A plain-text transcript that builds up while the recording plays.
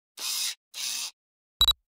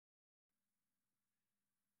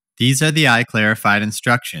These are the iClarified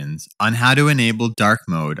instructions on how to enable dark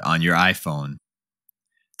mode on your iPhone.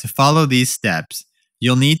 To follow these steps,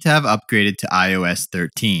 you'll need to have upgraded to iOS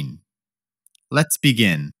 13. Let's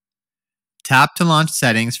begin. Tap to launch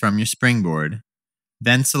settings from your springboard,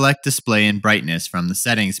 then select Display and Brightness from the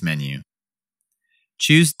Settings menu.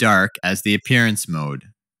 Choose Dark as the appearance mode.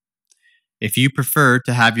 If you prefer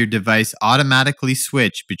to have your device automatically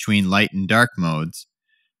switch between light and dark modes,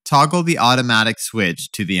 toggle the automatic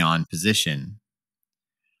switch to the on position.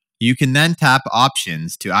 You can then tap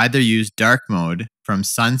Options to either use dark mode from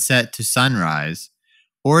sunset to sunrise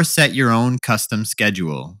or set your own custom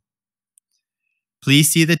schedule. Please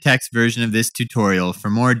see the text version of this tutorial for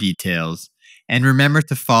more details, and remember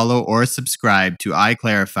to follow or subscribe to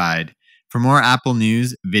iClarified for more Apple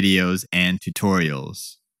news, videos, and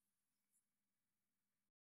tutorials.